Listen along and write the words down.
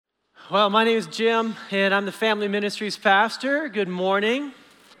Well, my name is Jim, and I'm the Family Ministries pastor. Good morning.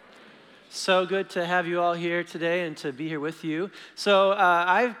 So good to have you all here today and to be here with you. So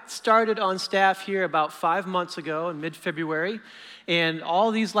I started on staff here about 5 months ago in mid-February, and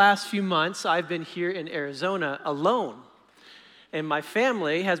all these last few months I've been here in Arizona alone. And my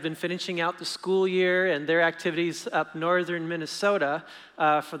family has been finishing out the school year and their activities up northern Minnesota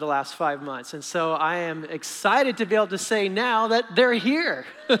for the last 5 months. And so I am excited to be able to say now that they're here.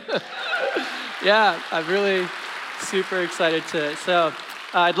 Yeah, I'm really super excited to. So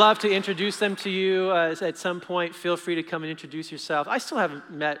I'd love to introduce them to you at some point. Feel free to come and introduce yourself. I still haven't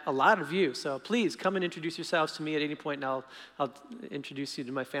met a lot of you, so please come and introduce yourselves to me at any point, and I'll introduce you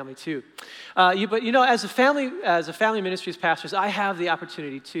to my family too. But you know, as a family ministries pastors, I have the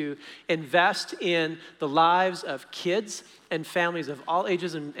opportunity to invest in the lives of kids and families of all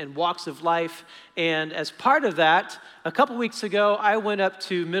ages and walks of life. And as part of that, a couple weeks ago, I went up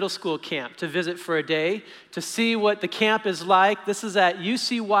to middle school camp to visit for a day to see what the camp is like. This is at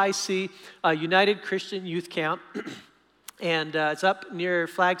UCYC, United Christian Youth Camp, and it's up near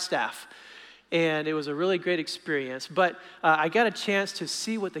Flagstaff. And it was a really great experience. But I got a chance to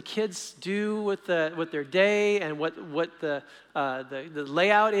see what the kids do with their day and what the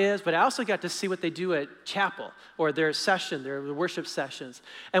layout is. But I also got to see what they do at chapel or their worship sessions.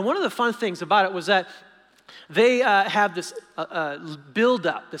 And one of the fun things about it was that they have this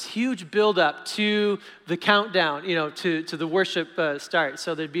build-up, this huge build-up to the countdown, to the worship start.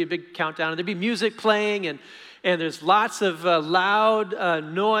 So there'd be a big countdown, and there'd be music playing, and there's lots of loud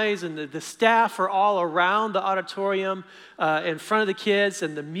noise, and the staff are all around the auditorium in front of the kids,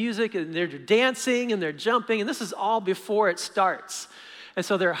 and the music, and they're dancing, and they're jumping, and this is all before it starts. And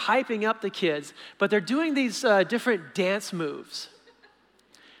so they're hyping up the kids, but they're doing these different dance moves.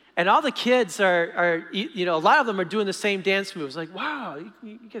 And all the kids are, a lot of them are doing the same dance moves. Like, wow,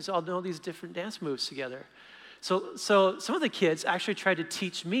 you guys all know these different dance moves together. So some of the kids actually tried to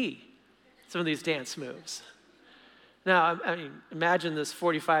teach me some of these dance moves. Now, I mean, imagine this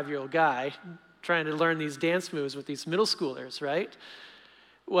 45-year-old guy trying to learn these dance moves with these middle schoolers, right?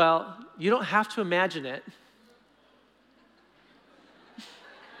 Well, you don't have to imagine it,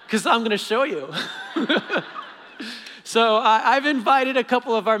 because I'm going to show you. So I've invited a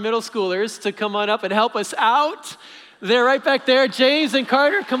couple of our middle schoolers to come on up and help us out. They're right back there. James and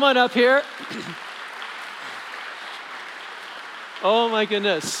Carter, come on up here. Oh my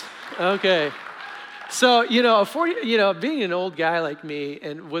goodness. Okay. So, being an old guy like me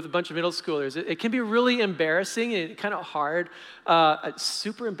and with a bunch of middle schoolers, it can be really embarrassing and kind of hard. It's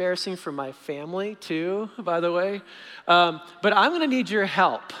super embarrassing for my family too, by the way. But I'm going to need your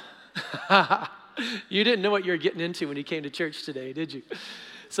help. You didn't know what you were getting into when you came to church today, did you?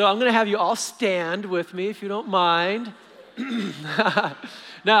 So I'm going to have you all stand with me if you don't mind.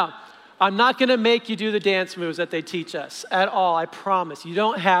 Now, I'm not going to make you do the dance moves that they teach us at all, I promise. You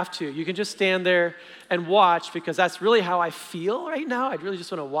don't have to. You can just stand there and watch, because that's really how I feel right now. I really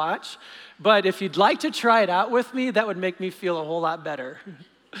just want to watch. But if you'd like to try it out with me, that would make me feel a whole lot better.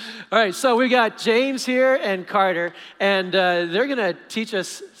 All right, so we got James here and Carter, and they're going to teach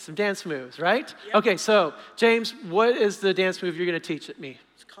us some dance moves, right? Yep. Okay, so James, what is the dance move you're going to teach me?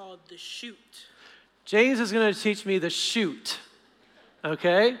 It's called the shoot. James is going to teach me the shoot,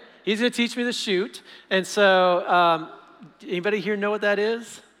 okay? He's going to teach me the shoot. And so, anybody here know what that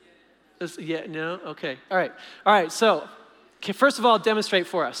is? Yeah, no? Okay. All right. So, first of all, demonstrate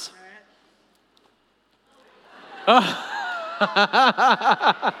for us. All right. Oh.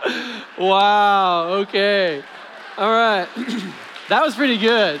 Wow. Okay. All right. That was pretty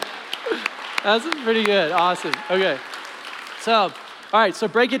good. That was pretty good. Awesome. Okay. So, all right. So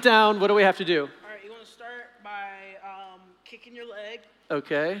break it down. What do we have to do? All right. You want to start by kicking your leg.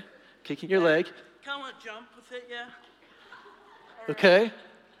 Okay. Kicking your leg. Kind of want to jump with it, yeah? All right. Okay.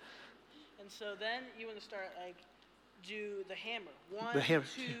 And so then you want to start, do the hammer. The hammer.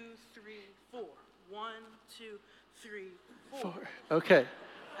 1, 2, 3, 4. 1, 2, 3, 4. Okay. And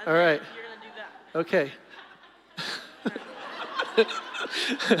All then right. You're going to do that. Okay.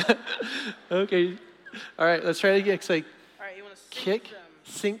 Okay. All right. Let's try it again. It's like All right. You want to kick,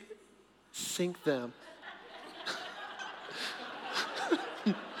 them. sink them.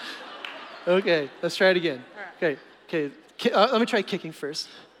 Okay. Let's try it again. All right. Okay. Let me try kicking first.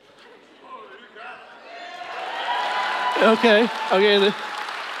 Okay.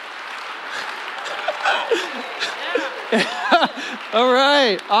 All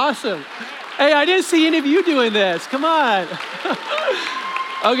right. Awesome. Hey, I didn't see any of you doing this. Come on.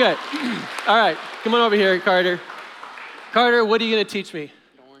 Okay. All right. Come on over here, Carter. Carter, what are you going to teach me?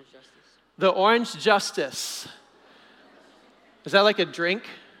 The orange justice. The orange justice. Is that like a drink?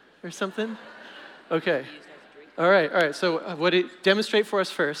 or something? Okay. All right. So demonstrate for us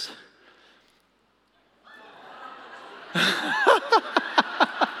first.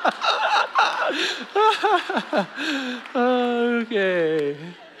 Okay.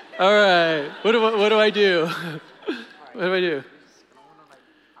 All right. What do I do? What do I do?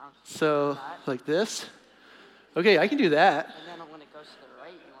 So, like this? Okay, I can do that. And then when it goes to the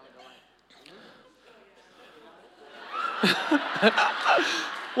right, you want to go like...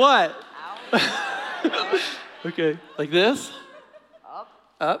 What? Out. Okay, like this?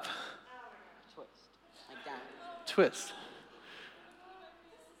 Up. Twist. Like down. Twist.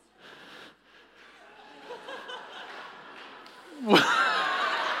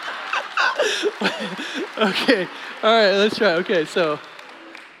 Okay, all right, let's try. Okay, so,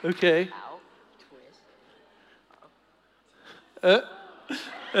 okay. Out. Twist.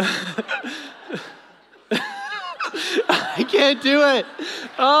 I can't do it.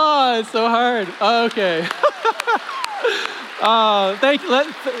 Oh, it's so hard. Okay. Oh,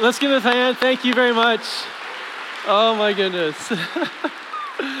 let's give it a hand. Thank you very much. Oh my goodness.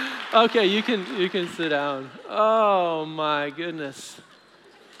 Okay, you can sit down. Oh my goodness.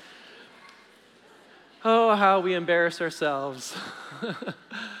 Oh, how we embarrass ourselves.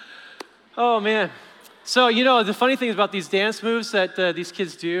 Oh man. So, the funny thing about these dance moves that these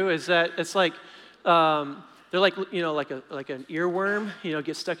kids do is that it's like, they're like, like an earworm,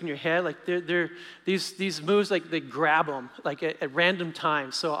 gets stuck in your head. Like these moves, like they grab them like at random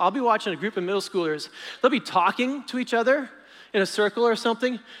times. So I'll be watching a group of middle schoolers. They'll be talking to each other in a circle or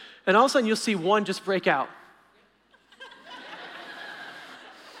something. And all of a sudden you'll see one just break out.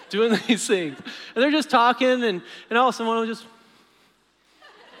 Doing these things. And they're just talking and all of a sudden one will just,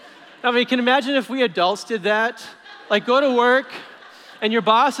 I mean, can you imagine if we adults did that? Like go to work and your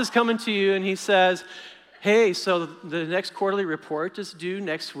boss is coming to you and he says, hey, so the next quarterly report is due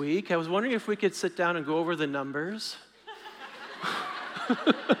next week. I was wondering if we could sit down and go over the numbers.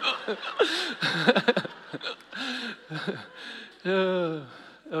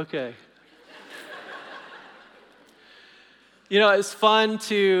 Okay. It's fun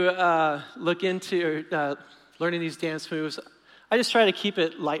to look into learning these dance moves. I just try to keep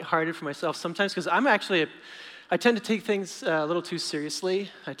it lighthearted for myself sometimes because I tend to take things a little too seriously.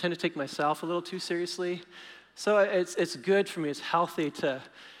 I tend to take myself a little too seriously. So it's good for me. It's healthy to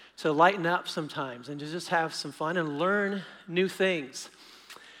lighten up sometimes and to just have some fun and learn new things.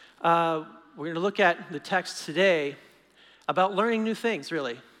 We're going to look at the text today about learning new things,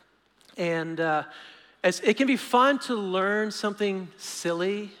 really. And it can be fun to learn something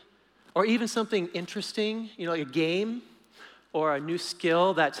silly or even something interesting, like a game or a new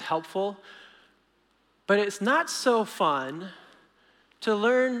skill that's helpful. But it's not so fun to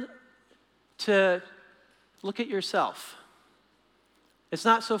learn to look at yourself. It's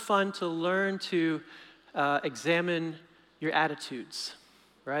not so fun to learn to examine your attitudes,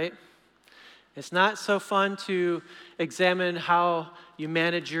 right? It's not so fun to examine how you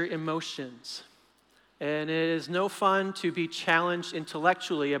manage your emotions. And it is no fun to be challenged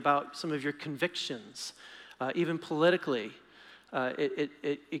intellectually about some of your convictions, even politically.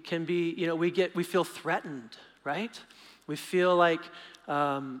 It can be, we feel threatened, right? We feel like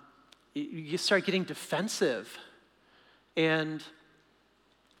you start getting defensive. And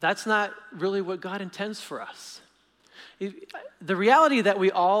that's not really what God intends for us. The reality that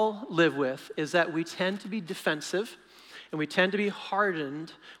we all live with is that we tend to be defensive and we tend to be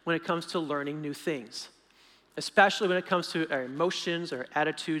hardened when it comes to learning new things, especially when it comes to our emotions, our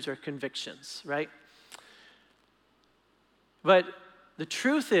attitudes, our convictions, right? But the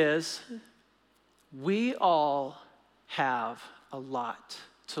truth is, we all have a lot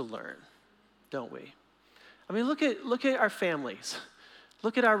to learn, don't we? I mean, look at our families.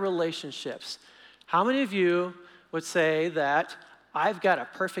 Look at our relationships. How many of you would say that I've got a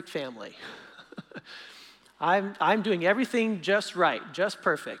perfect family? I'm doing everything just right, just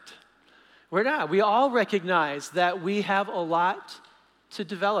perfect. We're not. We all recognize that we have a lot to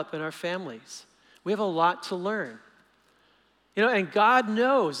develop in our families. We have a lot to learn. And God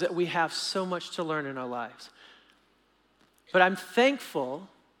knows that we have so much to learn in our lives. But I'm thankful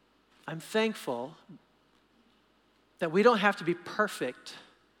that we don't have to be perfect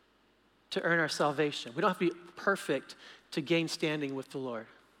to earn our salvation. We don't have to be perfect to gain standing with the Lord.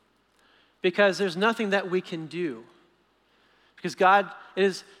 Because there's nothing that we can do. Because it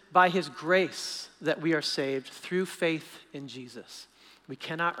is by His grace that we are saved through faith in Jesus. We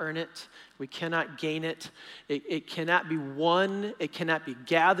cannot earn it. We cannot gain it. It cannot be won. It cannot be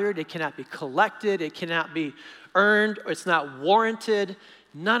gathered. It cannot be collected. It cannot be earned. It's not warranted.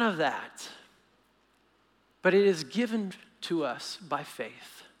 None of that. But it is given to us by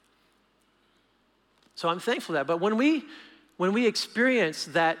faith. So I'm thankful for that. But when we experience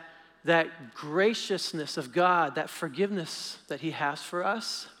that graciousness of God, that forgiveness that he has for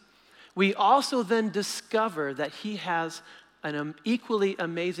us, we also then discover that he has an equally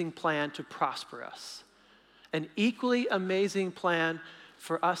amazing plan to prosper us, an equally amazing plan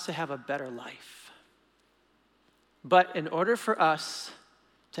for us to have a better life. But in order for us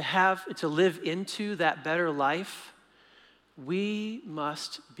to live into that better life, we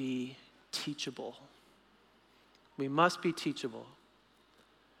must be teachable. We must be teachable.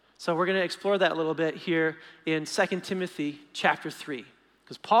 So we're going to explore that a little bit here in 2 Timothy chapter 3.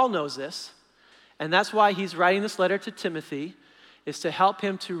 Because Paul knows this, and that's why he's writing this letter to Timothy, is to help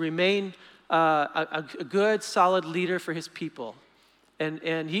him to remain a good, solid leader for his people.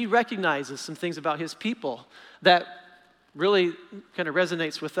 And he recognizes some things about his people that really kind of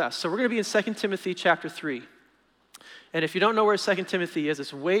resonates with us. So we're going to be in 2 Timothy chapter 3. And if you don't know where 2 Timothy is,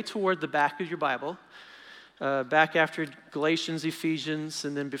 it's way toward the back of your Bible. Back after Galatians, Ephesians,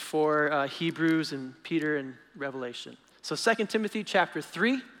 and then before Hebrews and Peter and Revelation. So 2 Timothy chapter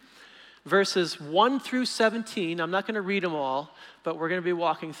 3, verses 1 through 17. I'm not going to read them all, but we're going to be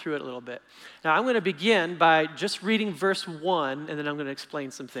walking through it a little bit. Now I'm going to begin by just reading verse 1, and then I'm going to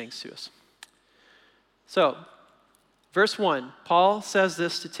explain some things to us. So, verse 1, Paul says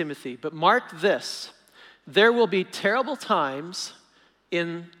this to Timothy, "But mark this, there will be terrible times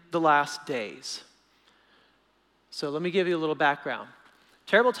in the last days." So let me give you a little background.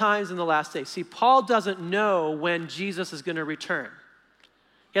 Terrible times in the last days. See, Paul doesn't know when Jesus is going to return.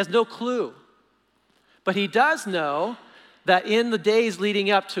 He has no clue. But he does know that in the days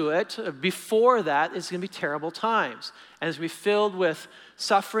leading up to it, before that, it's going to be terrible times. And it's going to be filled with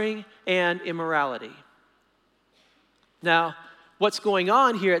suffering and immorality. Now, what's going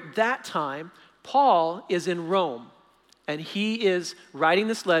on here at that time, Paul is in Rome. And he is writing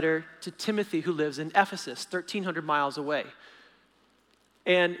this letter to Timothy, who lives in Ephesus, 1,300 miles away.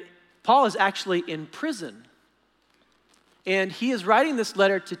 And Paul is actually in prison. And he is writing this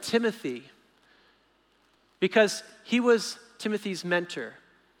letter to Timothy because he was Timothy's mentor.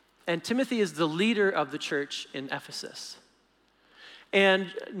 And Timothy is the leader of the church in Ephesus.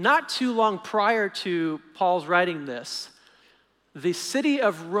 And not too long prior to Paul's writing this, the city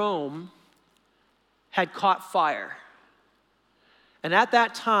of Rome had caught fire. And at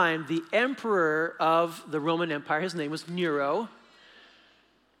that time, the emperor of the Roman Empire, his name was Nero,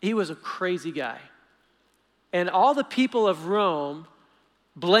 he was a crazy guy. And all the people of Rome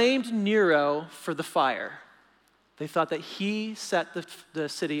blamed Nero for the fire. They thought that he set the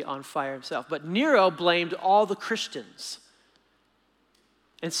city on fire himself. But Nero blamed all the Christians.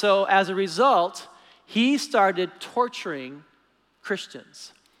 And so as a result, he started torturing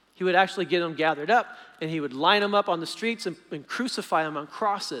Christians. He would actually get them gathered up, and he would line them up on the streets and crucify them on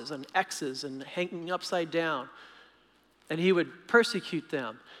crosses and X's and hanging upside down. And he would persecute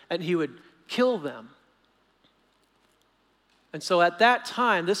them, and he would kill them. And so at that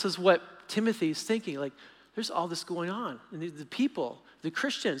time, this is what Timothy's thinking, like, there's all this going on. And the people, the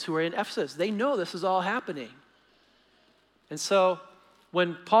Christians who are in Ephesus, they know this is all happening. And so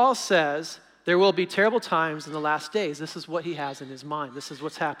when Paul says, there will be terrible times in the last days, this is what he has in his mind. This is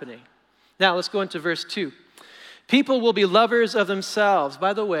what's happening. Now, let's go into verse 2. People will be lovers of themselves.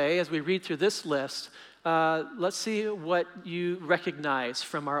 By the way, as we read through this list, let's see what you recognize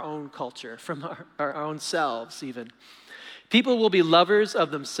from our own culture, from our own selves even. People will be lovers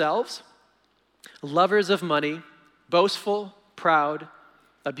of themselves, lovers of money, boastful, proud,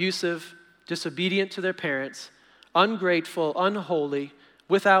 abusive, disobedient to their parents, ungrateful, unholy,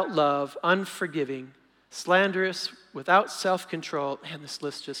 without love, unforgiving, slanderous, without self-control. Man, this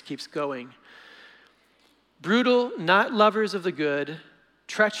list just keeps going. Brutal, not lovers of the good,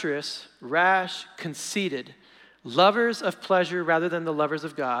 treacherous, rash, conceited, lovers of pleasure rather than the lovers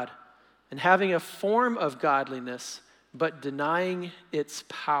of God, and having a form of godliness, but denying its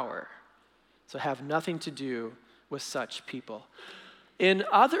power. So have nothing to do with such people. In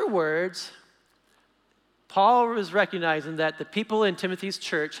other words, Paul was recognizing that the people in Timothy's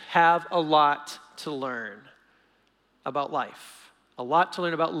church have a lot to learn about life, a lot to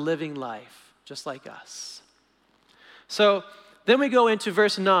learn about living life, just like us. So then we go into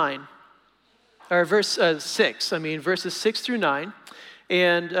verse 6, verses 6 through 9.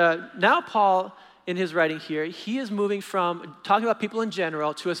 And now Paul, in his writing here, he is moving from talking about people in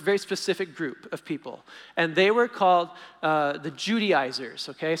general to a very specific group of people. And they were called the Judaizers,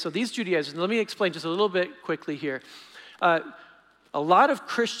 okay? So these Judaizers, and let me explain just a little bit quickly here. A lot of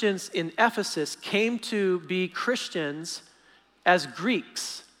Christians in Ephesus came to be Christians as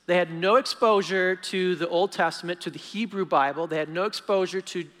Greeks. They had no exposure to the Old Testament, to the Hebrew Bible. They had no exposure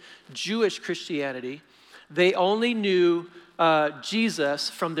to Jewish Christianity. They only knew Jesus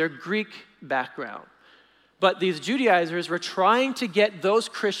from their Greek background. But these Judaizers were trying to get those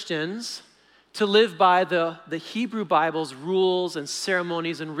Christians to live by the Hebrew Bible's rules and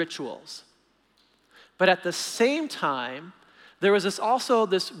ceremonies and rituals. But at the same time, there was also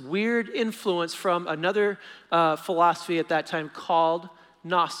this weird influence from another philosophy at that time called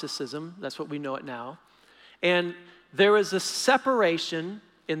Gnosticism. That's what we know it now. And there was this separation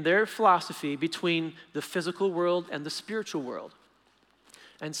in their philosophy between the physical world and the spiritual world.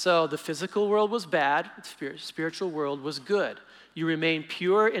 And so the physical world was bad, the spiritual world was good. You remain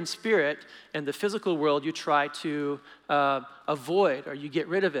pure in spirit, and the physical world you try to avoid, or you get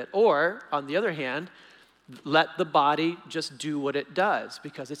rid of it. Or, on the other hand, let the body just do what it does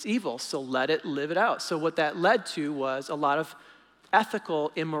because it's evil, so let it live it out. So what that led to was a lot of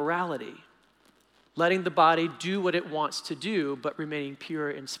ethical immorality, letting the body do what it wants to do, but remaining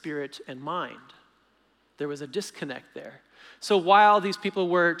pure in spirit and mind. There was a disconnect there. So while these people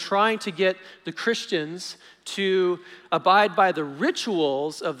were trying to get the Christians to abide by the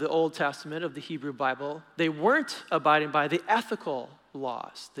rituals of the Old Testament, of the Hebrew Bible, they weren't abiding by the ethical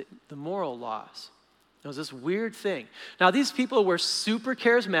laws, the moral laws. It was this weird thing. Now, these people were super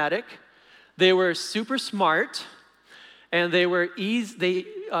charismatic, they were super smart, and they were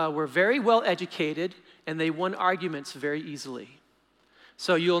very well educated, and they won arguments very easily.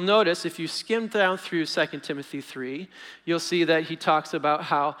 So you'll notice, if you skim down through 2 Timothy 3, you'll see that he talks about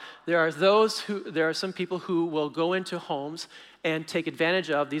how there are some people who will go into homes and take advantage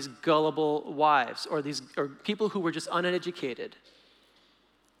of these gullible wives, or people who were just uneducated,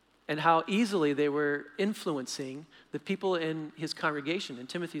 and how easily they were influencing the people in his congregation, in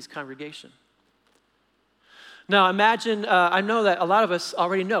Timothy's congregation. Now imagine, I know that a lot of us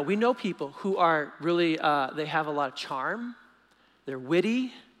already know, we know people who are really, they have a lot of charm, they're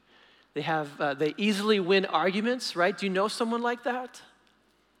witty, they easily win arguments, right? Do you know someone like that?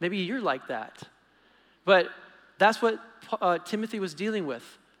 Maybe you're like that. But that's what Timothy was dealing with.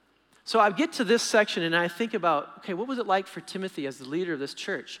 So I get to this section and I think about, okay, what was it like for Timothy as the leader of this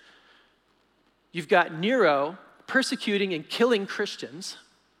church? You've got Nero persecuting and killing Christians.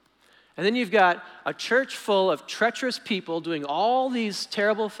 And then you've got a church full of treacherous people doing all these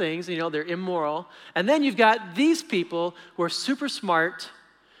terrible things, they're immoral. And then you've got these people who are super smart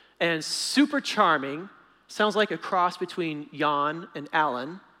and super charming. Sounds like a cross between Jan and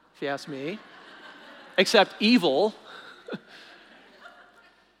Alan, if you ask me, except evil.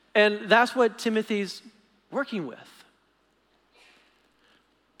 And that's what Timothy's working with.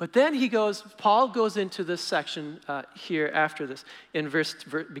 But then Paul goes into this section here after this,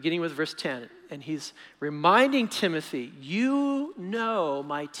 beginning with verse 10, and he's reminding Timothy, you know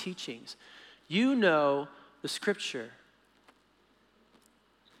my teachings. You know the scripture.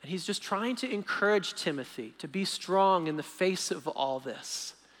 And he's just trying to encourage Timothy to be strong in the face of all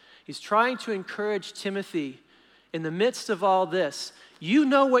this. He's trying to encourage Timothy in the midst of all this. You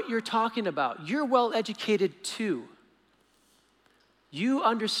know what you're talking about. You're well educated too. You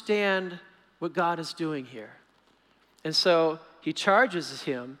understand what God is doing here. And so he charges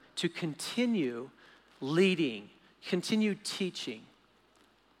him to continue leading, continue teaching.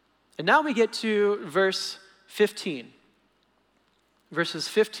 And now we get to verse 15, verses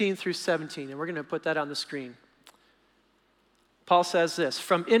 15 through 17, and we're going to put that on the screen. Paul says this,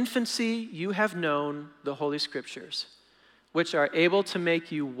 "From infancy you have known the Holy Scriptures, which are able to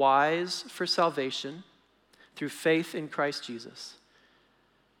make you wise for salvation through faith in Christ Jesus.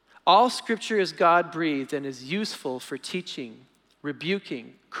 All Scripture is God-breathed and is useful for teaching,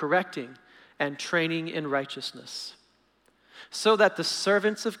 rebuking, correcting, and training in righteousness, so that the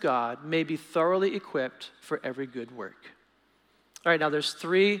servants of God may be thoroughly equipped for every good work." All right, now there's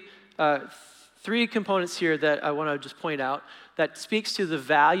three components here that I want to just point out that speaks to the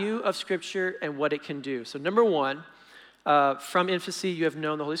value of Scripture and what it can do. So number one, from infancy you have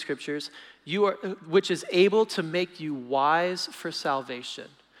known the Holy Scriptures, which is able to make you wise for salvation.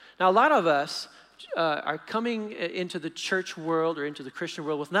 Now, a lot of us are coming into the church world or into the Christian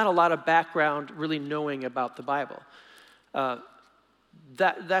world with not a lot of background really knowing about the Bible.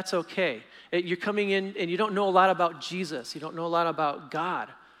 That's okay. You're coming in and you don't know a lot about Jesus. You don't know a lot about God.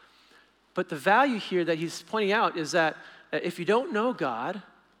 But the value here that he's pointing out is that if you don't know God,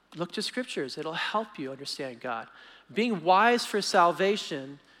 look to Scriptures. It'll help you understand God. Being wise for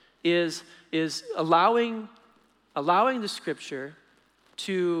salvation is allowing the Scripture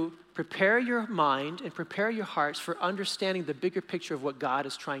to prepare your mind and prepare your hearts for understanding the bigger picture of what God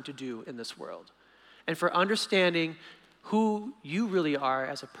is trying to do in this world, and for understanding who you really are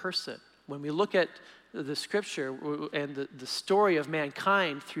as a person. When we look at the scripture and the story of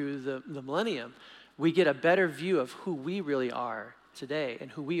mankind through the millennium, we get a better view of who we really are today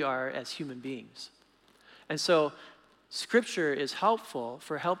and who we are as human beings. And so scripture is helpful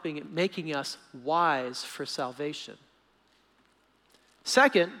for making us wise for salvation.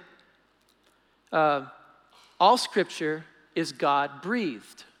 Second, all scripture is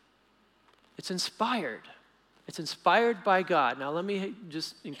God-breathed. It's inspired. It's inspired by God. Now let me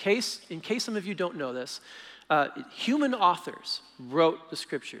just, in case some of you don't know this, human authors wrote the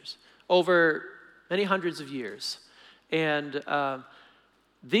scriptures over many hundreds of years. And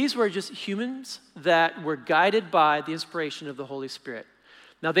these were just humans that were guided by the inspiration of the Holy Spirit.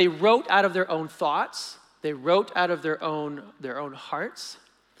 Now they wrote out of their own thoughts. They wrote out of their own hearts.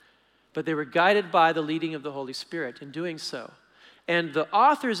 But they were guided by the leading of the Holy Spirit in doing so. And the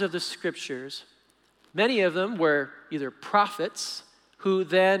authors of the scriptures, many of them were either prophets who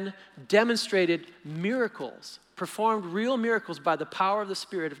then demonstrated miracles, performed real miracles by the power of the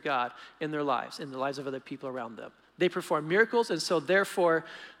Spirit of God in their lives, in the lives of other people around them. They performed miracles, and so therefore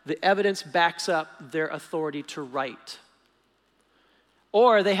the evidence backs up their authority to write.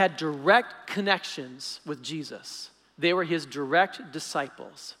 Or they had direct connections with Jesus. They were his direct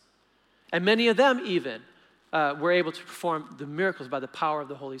disciples. And many of them even were able to perform the miracles by the power of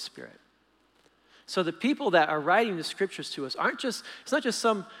the Holy Spirit. So the people that are writing the scriptures to us it's not just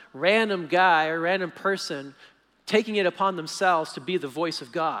some random guy or random person taking it upon themselves to be the voice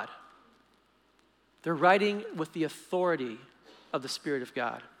of God. They're writing with the authority of the Spirit of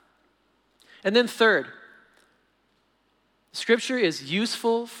God. And then third, scripture is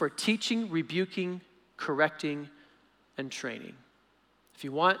useful for teaching, rebuking, correcting, and training. If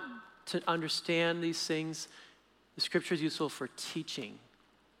you want to understand these things, the scripture is useful for teaching,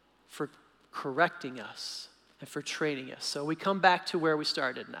 for correcting us, and for training us. So we come back to where we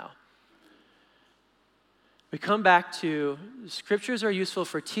started now. We come back to scriptures are useful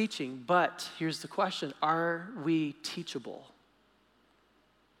for teaching, but here's the question: are we teachable?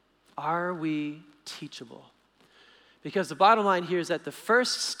 Are we teachable? Because the bottom line here is that the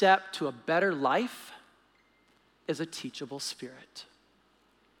first step to a better life is a teachable spirit.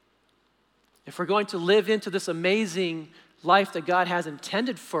 If we're going to live into this amazing life that God has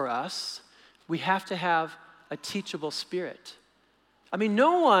intended for us, we have to have a teachable spirit. I mean,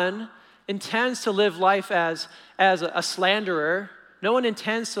 no one intends to live life as a slanderer. No one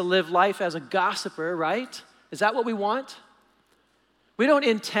intends to live life as a gossiper, right? Is that what we want? We don't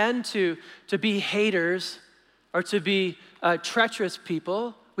intend to be haters or to be treacherous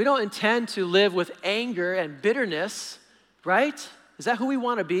people. We don't intend to live with anger and bitterness, right? Is that who we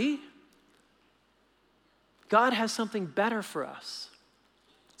want to be? God has something better for us,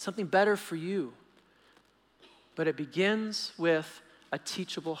 something better for you. But it begins with a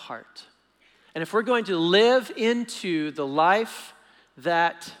teachable heart. And if we're going to live into the life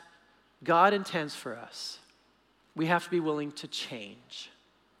that God intends for us, we have to be willing to change.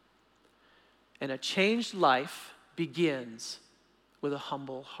 And a changed life begins with a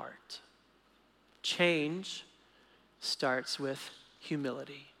humble heart. Change starts with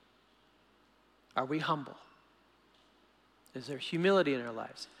humility. Are we humble? Is there humility in our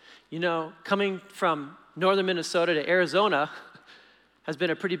lives? You know, coming from northern Minnesota to Arizona has been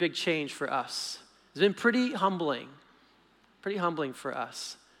a pretty big change for us. It's been pretty humbling for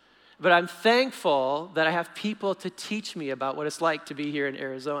us. But I'm thankful that I have people to teach me about what it's like to be here in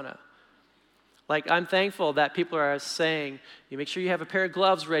Arizona. Like, I'm thankful that people are saying, you make sure you have a pair of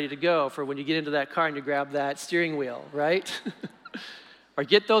gloves ready to go for when you get into that car and you grab that steering wheel, right? Or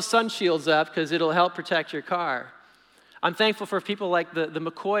get those sun shields up because it'll help protect your car. I'm thankful for people like the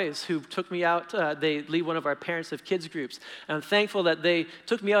McCoys who took me out. They lead one of our parents of kids groups. And I'm thankful that they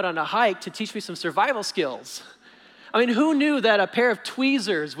took me out on a hike to teach me some survival skills. I mean, who knew that a pair of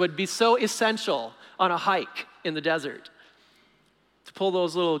tweezers would be so essential on a hike in the desert to pull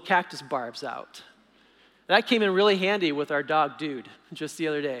those little cactus barbs out? That came in really handy with our dog, Dude, just the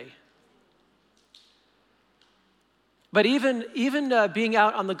other day. But even being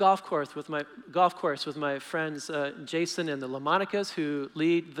out on the golf course with my friends Jason and the LaMonicas who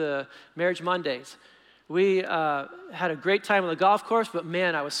lead the Marriage Mondays, we had a great time on the golf course. But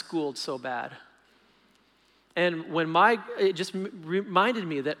man, I was schooled so bad. And it just reminded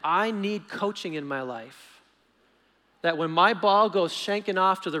me that I need coaching in my life. That when my ball goes shanking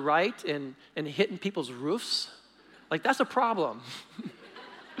off to the right and hitting people's roofs, like that's a problem.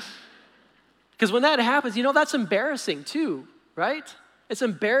 Because when that happens, you know, that's embarrassing too, right? It's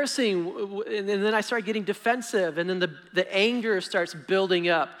embarrassing, and then I start getting defensive, and then the anger starts building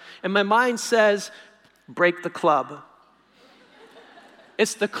up. And my mind says, break the club,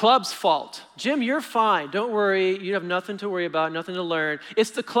 It's the club's fault. Jim, you're fine. Don't worry. You have nothing to worry about, nothing to learn.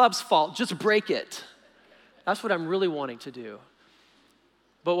 It's the club's fault. Just break it. That's what I'm really wanting to do.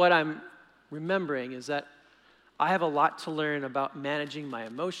 But what I'm remembering is that I have a lot to learn about managing my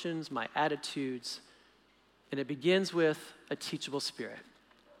emotions, my attitudes, and it begins with a teachable spirit.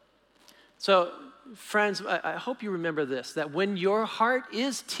 So, friends, I hope you remember this, that when your heart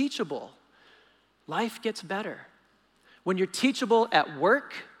is teachable, life gets better. When you're teachable at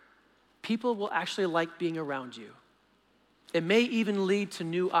work, people will actually like being around you. It may even lead to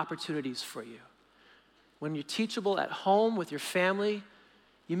new opportunities for you. When you're teachable at home with your family,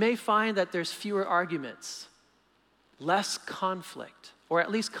 you may find that there's fewer arguments, less conflict, or at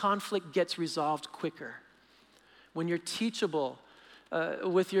least conflict gets resolved quicker. When you're teachable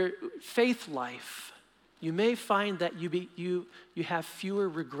with your faith life, you may find that you have fewer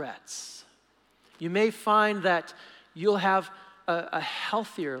regrets. You may find that you'll have a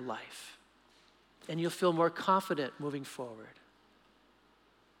healthier life, and you'll feel more confident moving forward.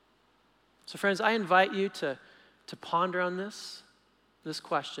 So friends, I invite you to ponder on this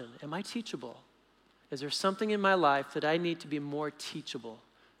question. Am I teachable? Is there something in my life that I need to be more teachable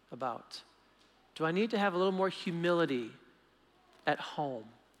about? Do I need to have a little more humility at home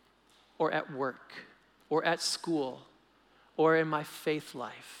or at work or at school or in my faith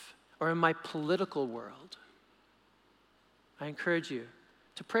life or in my political world? I encourage you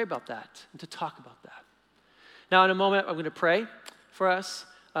to pray about that and to talk about that. Now, in a moment, I'm going to pray for us.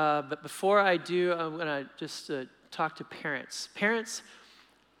 But before I do, I'm going to just talk to parents. Parents,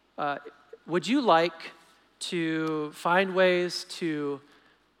 would you like to find ways to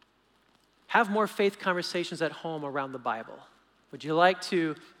have more faith conversations at home around the Bible? Would you like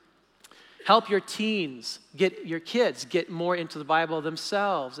to help your teens, your kids get more into the Bible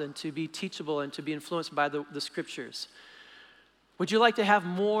themselves and to be teachable and to be influenced by the scriptures? Would you like to have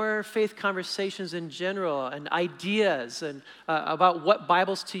more faith conversations in general and ideas and about what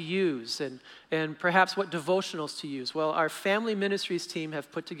Bibles to use and perhaps what devotionals to use? Well, our family ministries team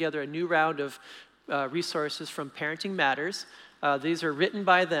have put together a new round of resources from Parenting Matters. These are written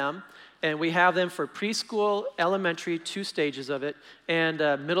by them, and we have them for preschool, elementary, 2 stages of it, and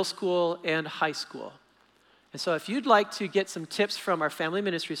middle school and high school. And so if you'd like to get some tips from our family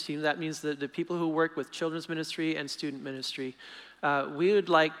ministries team, that means the people who work with children's ministry and student ministry, we would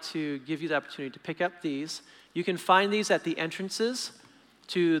like to give you the opportunity to pick up these. You can find these at the entrances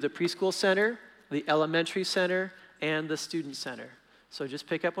to the preschool center, the elementary center, and the student center. So just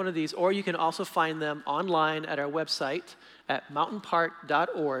pick up one of these, or you can also find them online at our website at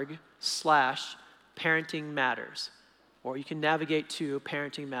mountainpark.org/parentingmatters, or you can navigate to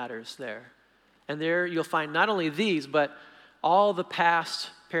Parenting Matters there. And there you'll find not only these, but all the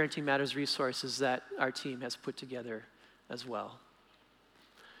past Parenting Matters resources that our team has put together as well.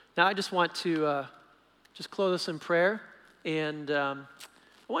 Now I just want to just close us in prayer, and I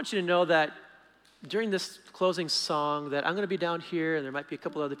want you to know that during this closing song that I'm going to be down here, and there might be a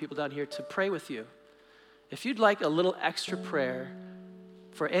couple other people down here to pray with you. If you'd like a little extra prayer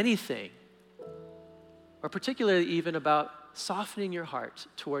for anything, or particularly even about softening your heart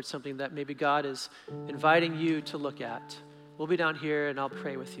towards something that maybe God is inviting you to look at, we'll be down here and I'll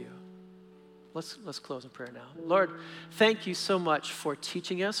pray with you. Let's close in prayer now. Lord, thank you so much for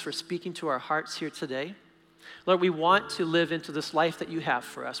teaching us, for speaking to our hearts here today. Lord, we want to live into this life that you have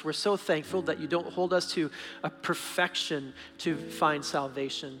for us. We're so thankful that you don't hold us to a perfection to find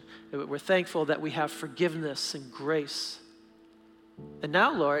salvation. We're thankful that we have forgiveness and grace. And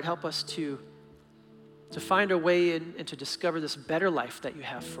now, Lord, help us to find our way in and to discover this better life that you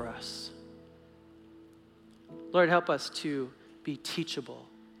have for us. Lord, help us to be teachable,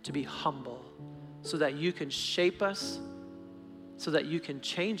 to be humble, so that you can shape us, so that you can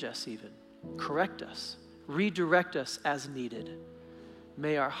change us even, correct us, redirect us as needed.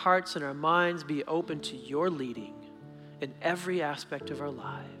 May our hearts and our minds be open to your leading in every aspect of our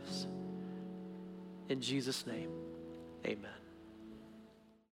lives. In Jesus' name, amen.